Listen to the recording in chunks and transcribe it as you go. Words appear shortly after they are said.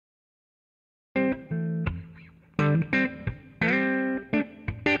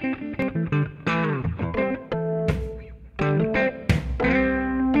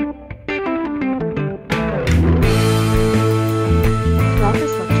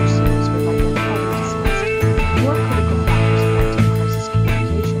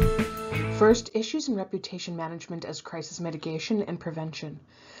issues and reputation management as crisis mitigation and prevention.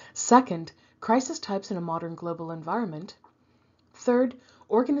 Second, crisis types in a modern global environment. Third,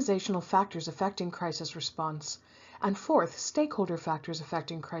 organizational factors affecting crisis response. And fourth, stakeholder factors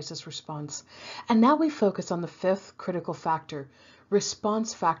affecting crisis response. And now we focus on the fifth critical factor,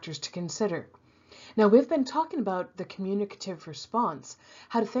 response factors to consider. Now, we've been talking about the communicative response,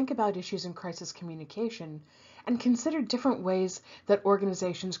 how to think about issues in crisis communication, and consider different ways that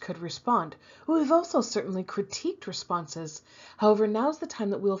organizations could respond. We've also certainly critiqued responses. However, now's the time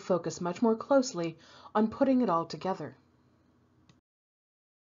that we'll focus much more closely on putting it all together.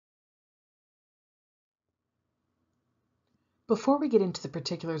 Before we get into the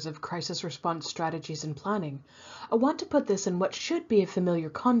particulars of crisis response strategies and planning, I want to put this in what should be a familiar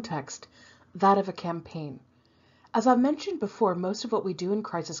context, that of a campaign. As I've mentioned before, most of what we do in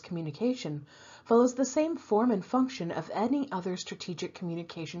crisis communication follows the same form and function of any other strategic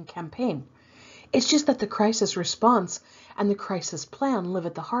communication campaign. It's just that the crisis response and the crisis plan live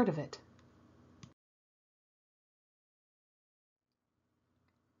at the heart of it.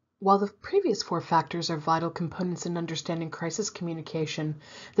 While the previous four factors are vital components in understanding crisis communication,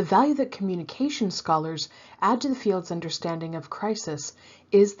 the value that communication scholars add to the field's understanding of crisis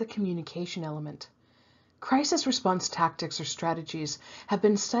is the communication element. Crisis response tactics or strategies have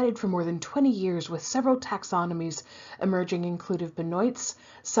been studied for more than 20 years, with several taxonomies emerging, including Benoit's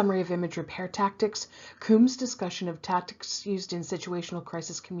Summary of Image Repair Tactics, Coombs' discussion of tactics used in situational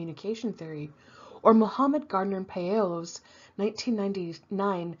crisis communication theory, or Mohammed Gardner Paolo's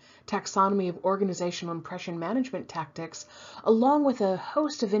 1999 Taxonomy of Organizational Impression Management Tactics, along with a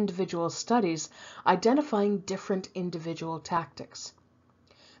host of individual studies identifying different individual tactics.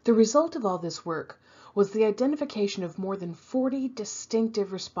 The result of all this work was the identification of more than 40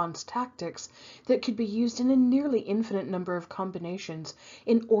 distinctive response tactics that could be used in a nearly infinite number of combinations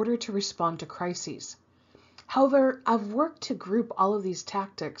in order to respond to crises. However, I've worked to group all of these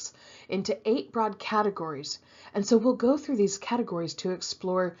tactics into 8 broad categories, and so we'll go through these categories to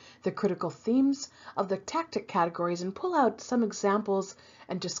explore the critical themes of the tactic categories and pull out some examples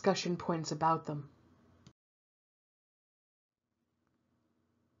and discussion points about them.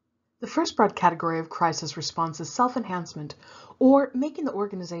 The first broad category of crisis response is self-enhancement, or making the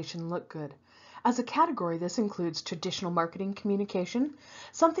organization look good. As a category, this includes traditional marketing communication,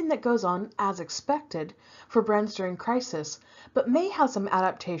 something that goes on as expected for brands during crisis, but may have some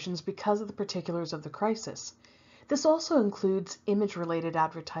adaptations because of the particulars of the crisis. This also includes image-related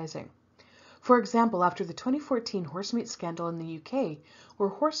advertising. For example, after the 2014 horsemeat scandal in the UK, where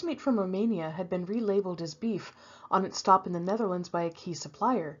horsemeat from Romania had been relabeled as beef on its stop in the Netherlands by a key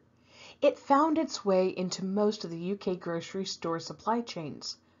supplier, it found its way into most of the UK grocery store supply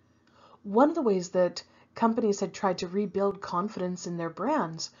chains. One of the ways that companies had tried to rebuild confidence in their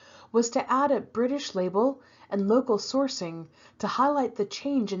brands was to add a British label and local sourcing to highlight the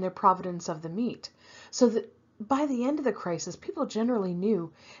change in their provenance of the meat, so that by the end of the crisis, people generally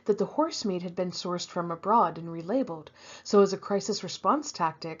knew that the horse meat had been sourced from abroad and relabeled. So as a crisis response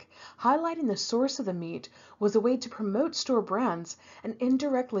tactic, highlighting the source of the meat was a way to promote store brands and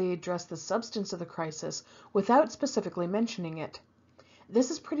indirectly address the substance of the crisis without specifically mentioning it. This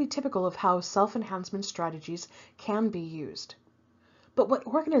is pretty typical of how self-enhancement strategies can be used. But what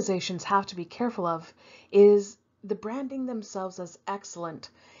organizations have to be careful of is the branding themselves as excellent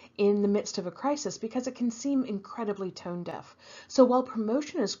in the midst of a crisis, because it can seem incredibly tone deaf. So while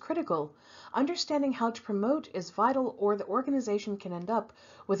promotion is critical, understanding how to promote is vital, or the organization can end up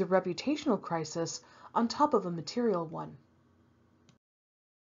with a reputational crisis on top of a material one.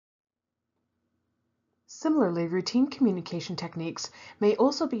 Similarly, routine communication techniques may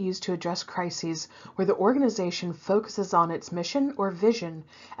also be used to address crises where the organization focuses on its mission or vision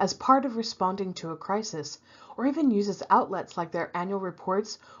as part of responding to a crisis, or even uses outlets like their annual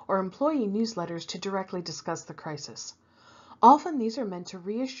reports or employee newsletters to directly discuss the crisis. Often these are meant to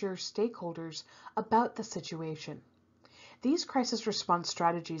reassure stakeholders about the situation. These crisis response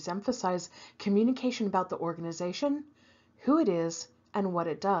strategies emphasize communication about the organization, who it is, and what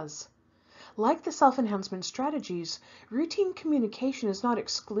it does. Like the self-enhancement strategies, routine communication is not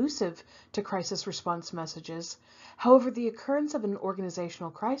exclusive to crisis response messages. However, the occurrence of an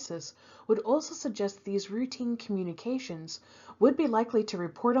organizational crisis would also suggest these routine communications would be likely to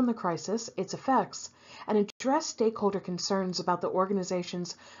report on the crisis, its effects, and address stakeholder concerns about the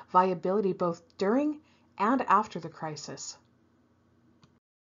organization's viability both during and after the crisis.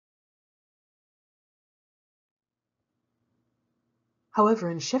 However,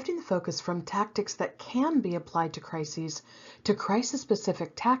 in shifting the focus from tactics that can be applied to crises to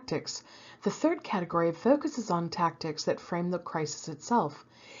crisis-specific tactics, the third category focuses on tactics that frame the crisis itself.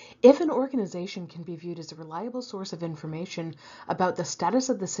 If an organization can be viewed as a reliable source of information about the status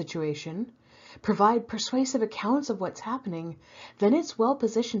of the situation, provide persuasive accounts of what's happening, then it's well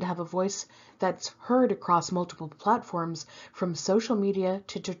positioned to have a voice that's heard across multiple platforms, from social media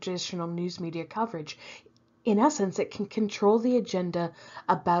to traditional news media coverage. In essence, it can control the agenda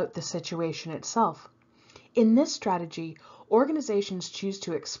about the situation itself. In this strategy, organizations choose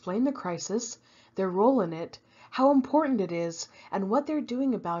to explain the crisis, their role in it, how important it is, and what they're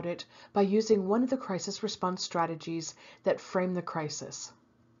doing about it by using one of the crisis response strategies that frame the crisis.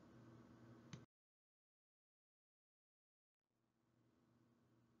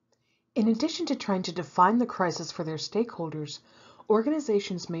 In addition to trying to define the crisis for their stakeholders,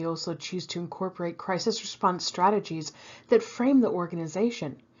 organizations may also choose to incorporate crisis response strategies that frame the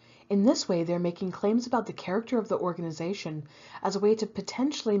organization. In this way, they're making claims about the character of the organization as a way to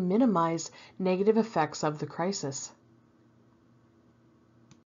potentially minimize negative effects of the crisis.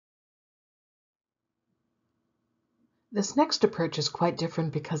 This next approach is quite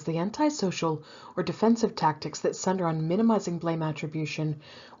different because the antisocial or defensive tactics that center on minimizing blame attribution,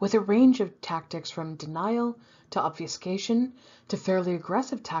 with a range of tactics from denial to obfuscation to fairly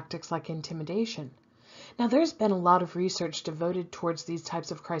aggressive tactics like intimidation. Now, there's been a lot of research devoted towards these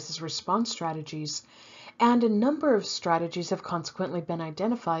types of crisis response strategies, and a number of strategies have consequently been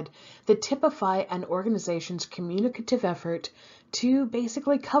identified that typify an organization's communicative effort to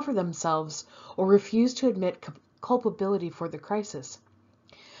basically cover themselves or refuse to admit culpability for the crisis.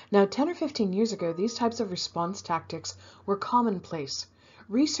 Now, 10 or 15 years ago, these types of response tactics were commonplace.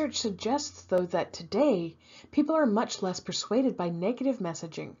 Research suggests, though, that today, people are much less persuaded by negative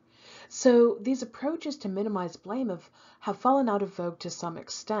messaging. So these approaches to minimize blame have fallen out of vogue to some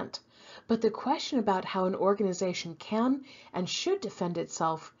extent. But the question about how an organization can and should defend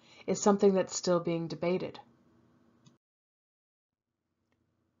itself is something that's still being debated.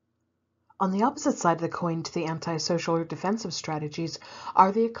 On the opposite side of the coin to the antisocial or defensive strategies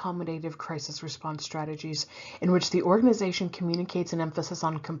are the accommodative crisis response strategies, in which the organization communicates an emphasis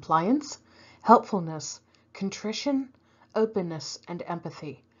on compliance, helpfulness, contrition, openness, and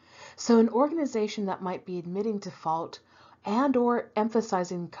empathy. So an organization that might be admitting to fault and or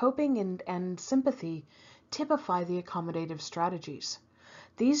emphasizing coping and sympathy typify the accommodative strategies.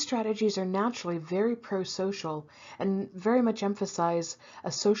 These strategies are naturally very pro-social and very much emphasize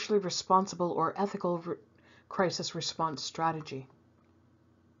a socially responsible or ethical crisis response strategy.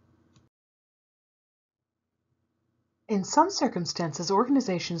 In some circumstances,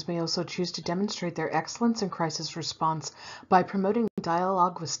 organizations may also choose to demonstrate their excellence in crisis response by promoting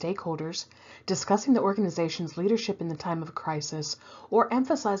dialogue with stakeholders, discussing the organization's leadership in the time of a crisis, or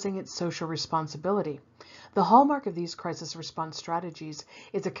emphasizing its social responsibility. The hallmark of these crisis response strategies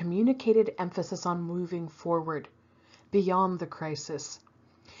is a communicated emphasis on moving forward, beyond the crisis.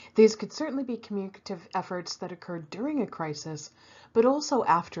 These could certainly be communicative efforts that occur during a crisis, but also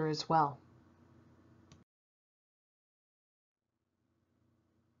after as well.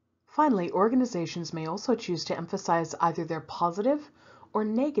 Finally, organizations may also choose to emphasize either their positive or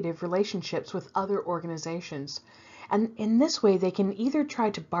negative relationships with other organizations. And in this way, they can either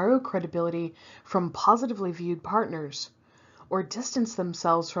try to borrow credibility from positively viewed partners or distance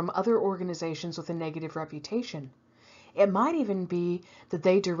themselves from other organizations with a negative reputation. It might even be that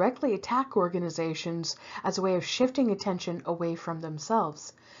they directly attack organizations as a way of shifting attention away from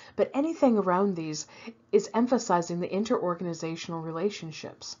themselves. But anything around these is emphasizing the interorganizational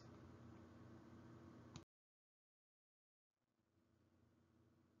relationships.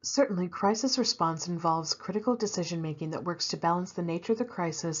 Certainly, crisis response involves critical decision-making that works to balance the nature of the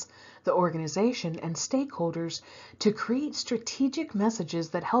crisis, the organization, and stakeholders to create strategic messages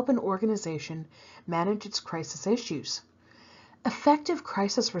that help an organization manage its crisis issues. Effective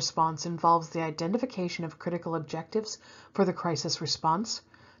crisis response involves the identification of critical objectives for the crisis response,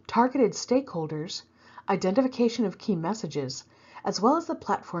 targeted stakeholders, identification of key messages, as well as the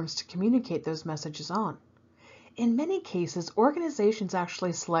platforms to communicate those messages on. In many cases, organizations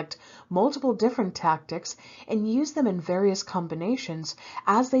actually select multiple different tactics and use them in various combinations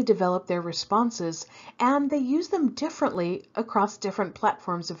as they develop their responses, and they use them differently across different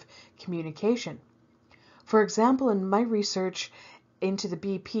platforms of communication. For example, in my research into the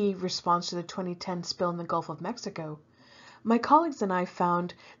BP response to the 2010 spill in the Gulf of Mexico, my colleagues and I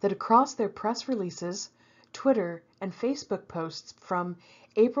found that across their press releases, Twitter, and Facebook posts from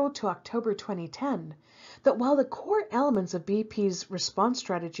April to October 2010, that while the core elements of BP's response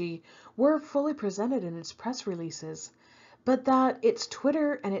strategy were fully presented in its press releases, but that its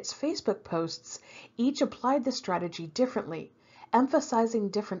Twitter and its Facebook posts each applied the strategy differently, emphasizing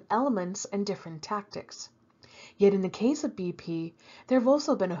different elements and different tactics. Yet in the case of BP, there have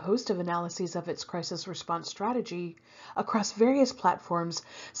also been a host of analyses of its crisis response strategy across various platforms,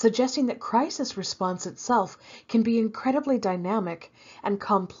 suggesting that crisis response itself can be incredibly dynamic and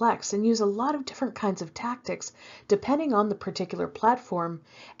complex and use a lot of different kinds of tactics depending on the particular platform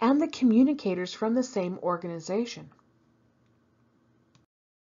and the communicators from the same organization.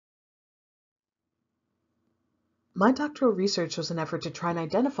 My doctoral research was an effort to try and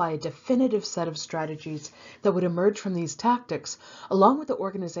identify a definitive set of strategies that would emerge from these tactics, along with the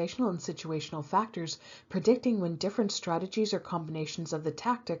organizational and situational factors predicting when different strategies or combinations of the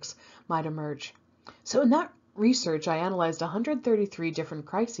tactics might emerge. So in that research, I analyzed 133 different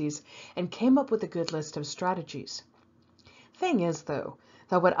crises and came up with a good list of strategies. Thing is, though,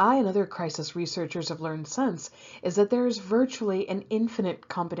 that what I and other crisis researchers have learned since is that there is virtually an infinite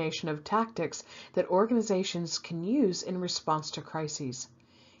combination of tactics that organizations can use in response to crises.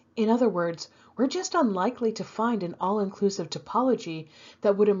 In other words, we're just unlikely to find an all-inclusive topology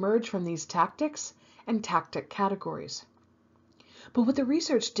that would emerge from these tactics and tactic categories. But what the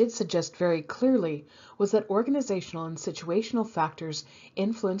research did suggest very clearly was that organizational and situational factors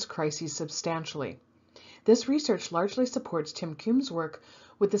influence crises substantially. This research largely supports Tim Coombs' work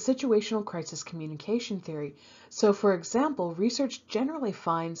with the situational crisis communication theory. So, for example, research generally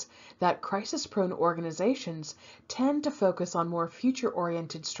finds that crisis-prone organizations tend to focus on more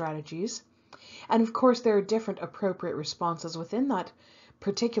future-oriented strategies. And of course, there are different appropriate responses within that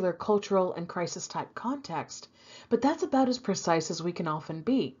particular cultural and crisis-type context, but that's about as precise as we can often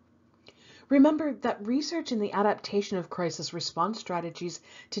be. Remember that research in the adaptation of crisis response strategies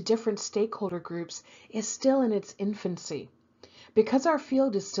to different stakeholder groups is still in its infancy. Because our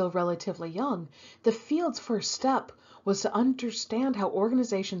field is still relatively young, the field's first step was to understand how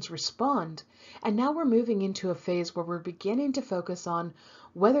organizations respond, and now we're moving into a phase where we're beginning to focus on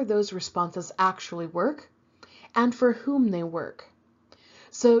whether those responses actually work and for whom they work.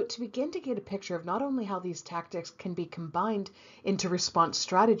 So to begin to get a picture of not only how these tactics can be combined into response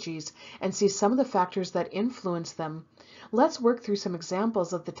strategies and see some of the factors that influence them, let's work through some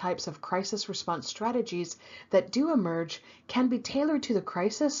examples of the types of crisis response strategies that do emerge, can be tailored to the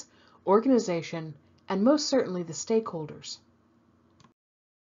crisis, organization, and most certainly the stakeholders.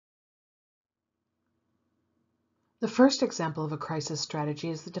 The first example of a crisis strategy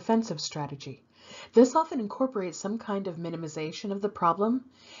is the defensive strategy. This often incorporates some kind of minimization of the problem,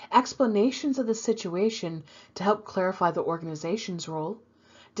 explanations of the situation to help clarify the organization's role,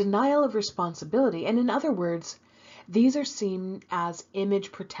 denial of responsibility, and in other words, these are seen as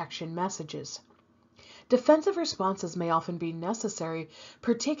image protection messages. Defensive responses may often be necessary,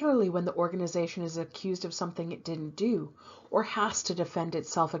 particularly when the organization is accused of something it didn't do or has to defend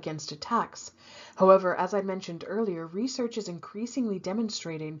itself against attacks. However, as I mentioned earlier, research is increasingly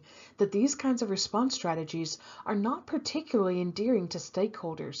demonstrating that these kinds of response strategies are not particularly endearing to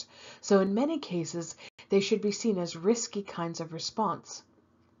stakeholders, so in many cases, they should be seen as risky kinds of response.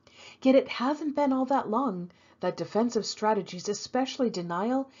 Yet it hasn't been all that long that defensive strategies, especially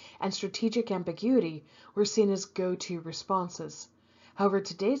denial and strategic ambiguity, were seen as go-to responses. However,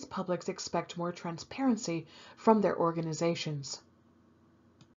 today's publics expect more transparency from their organizations.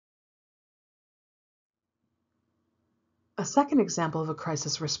 A second example of a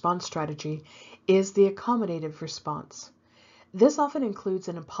crisis response strategy is the accommodative response. This often includes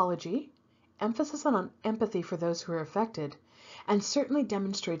an apology, emphasis on empathy for those who are affected, and certainly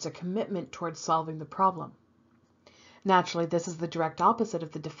demonstrates a commitment towards solving the problem. Naturally, this is the direct opposite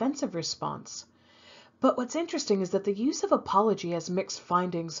of the defensive response. But what's interesting is that the use of apology has mixed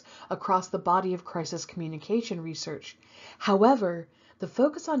findings across the body of crisis communication research. However, the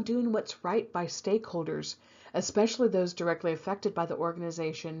focus on doing what's right by stakeholders, especially those directly affected by the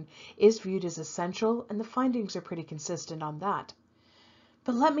organization, is viewed as essential, and the findings are pretty consistent on that.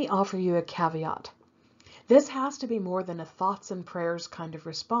 But let me offer you a caveat. This has to be more than a thoughts and prayers kind of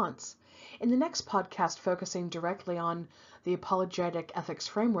response. In the next podcast focusing directly on the apologetic ethics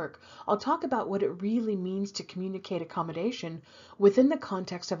framework, I'll talk about what it really means to communicate accommodation within the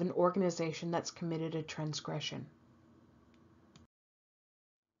context of an organization that's committed a transgression.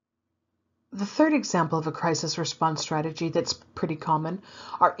 The third example of a crisis response strategy that's pretty common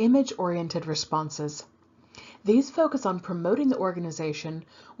are image-oriented responses. These focus on promoting the organization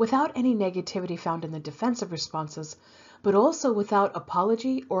without any negativity found in the defensive responses, but also without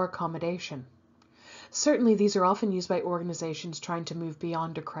apology or accommodation. Certainly, these are often used by organizations trying to move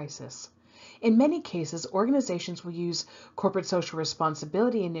beyond a crisis. In many cases, organizations will use corporate social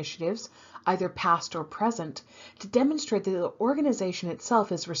responsibility initiatives, either past or present, to demonstrate that the organization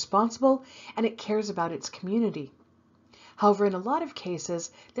itself is responsible and it cares about its community. However, in a lot of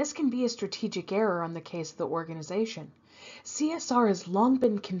cases, this can be a strategic error on the case of the organization. CSR has long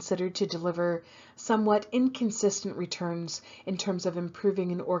been considered to deliver somewhat inconsistent returns in terms of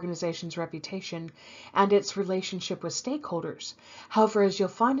improving an organization's reputation and its relationship with stakeholders. However, as you'll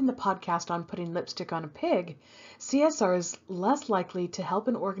find in the podcast on putting lipstick on a pig, CSR is less likely to help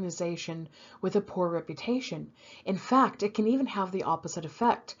an organization with a poor reputation. In fact, it can even have the opposite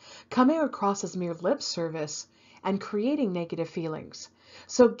effect, coming across as mere lip service and creating negative feelings.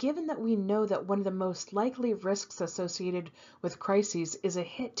 So given that we know that one of the most likely risks associated with crises is a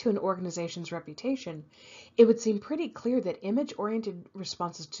hit to an organization's reputation, it would seem pretty clear that image-oriented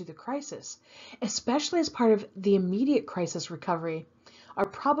responses to the crisis, especially as part of the immediate crisis recovery, are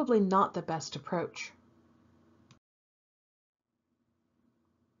probably not the best approach.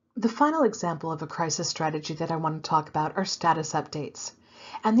 The final example of a crisis strategy that I want to talk about are status updates.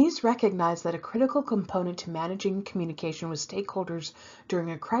 And these recognize that a critical component to managing communication with stakeholders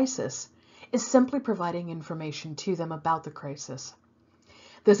during a crisis is simply providing information to them about the crisis.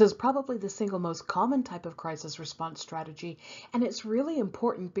 This is probably the single most common type of crisis response strategy, and it's really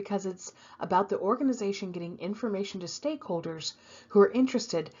important because it's about the organization getting information to stakeholders who are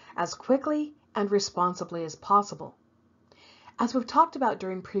interested as quickly and responsibly as possible. As we've talked about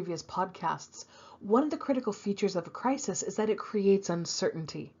during previous podcasts, one of the critical features of a crisis is that it creates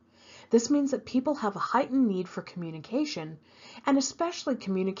uncertainty. This means that people have a heightened need for communication, and especially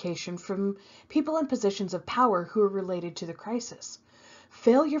communication from people in positions of power who are related to the crisis.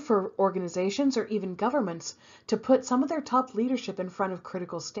 Failure for organizations or even governments to put some of their top leadership in front of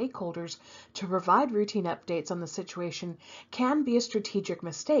critical stakeholders to provide routine updates on the situation can be a strategic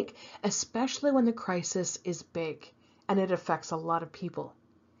mistake, especially when the crisis is big and it affects a lot of people.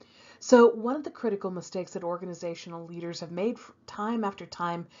 So one of the critical mistakes that organizational leaders have made time after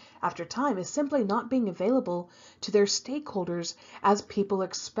time after time is simply not being available to their stakeholders as people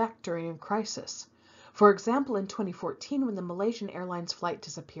expect during a crisis. For example, in 2014, when the Malaysian Airlines flight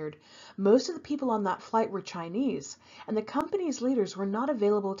disappeared, most of the people on that flight were Chinese, and the company's leaders were not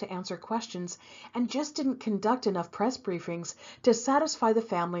available to answer questions and just didn't conduct enough press briefings to satisfy the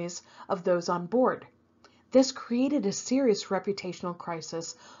families of those on board. This created a serious reputational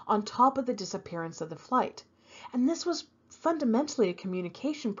crisis on top of the disappearance of the flight. And this was fundamentally a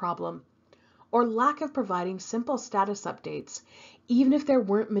communication problem, or lack of providing simple status updates, even if there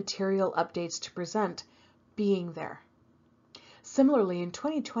weren't material updates to present being there. Similarly, in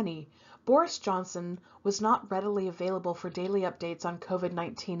 2020, Boris Johnson was not readily available for daily updates on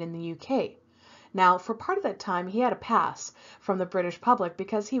COVID-19 in the UK. Now, for part of that time, he had a pass from the British public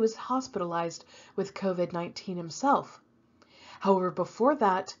because he was hospitalized with COVID-19 himself. However, before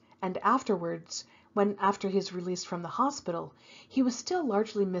that and afterwards, after his release from the hospital, he was still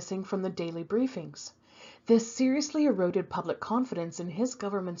largely missing from the daily briefings. This seriously eroded public confidence in his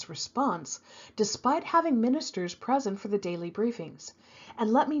government's response, despite having ministers present for the daily briefings.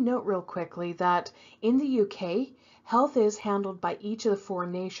 And let me note real quickly that in the UK, health is handled by each of the four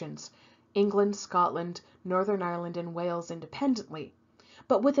nations, England, Scotland, Northern Ireland, and Wales independently,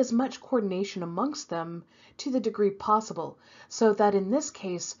 but with as much coordination amongst them to the degree possible, so that in this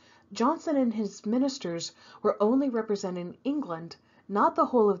case, Johnson and his ministers were only representing England, not the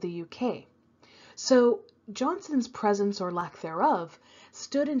whole of the UK. So Johnson's presence or lack thereof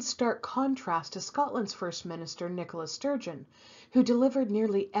stood in stark contrast to Scotland's First Minister, Nicola Sturgeon, who delivered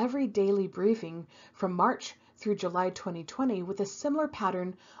nearly every daily briefing from March through July 2020 with a similar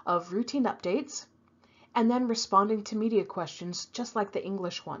pattern of routine updates and then responding to media questions just like the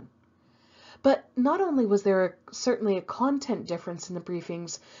English one. But not only was there certainly a content difference in the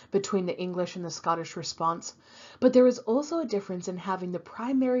briefings between the English and the Scottish response, but there was also a difference in having the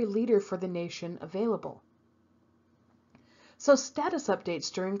primary leader for the nation available. So status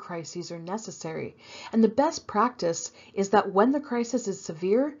updates during crises are necessary, and the best practice is that when the crisis is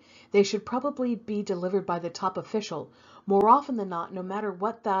severe, they should probably be delivered by the top official, more often than not, no matter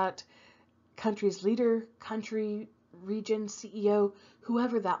what that country's leader, country, region, CEO,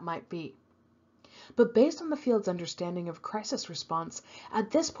 whoever that might be. But based on the field's understanding of crisis response,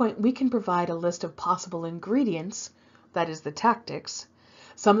 at this point we can provide a list of possible ingredients, that is the tactics,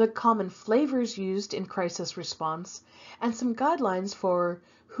 some of the common flavors used in crisis response, and some guidelines for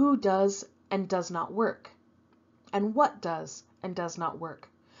who does and does not work, and what does and does not work.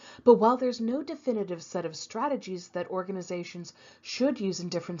 But while there's no definitive set of strategies that organizations should use in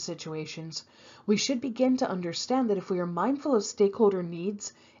different situations, we should begin to understand that if we are mindful of stakeholder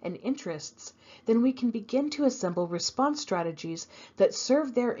needs and interests, then we can begin to assemble response strategies that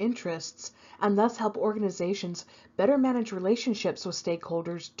serve their interests and thus help organizations better manage relationships with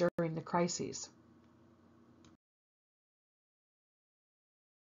stakeholders during the crises.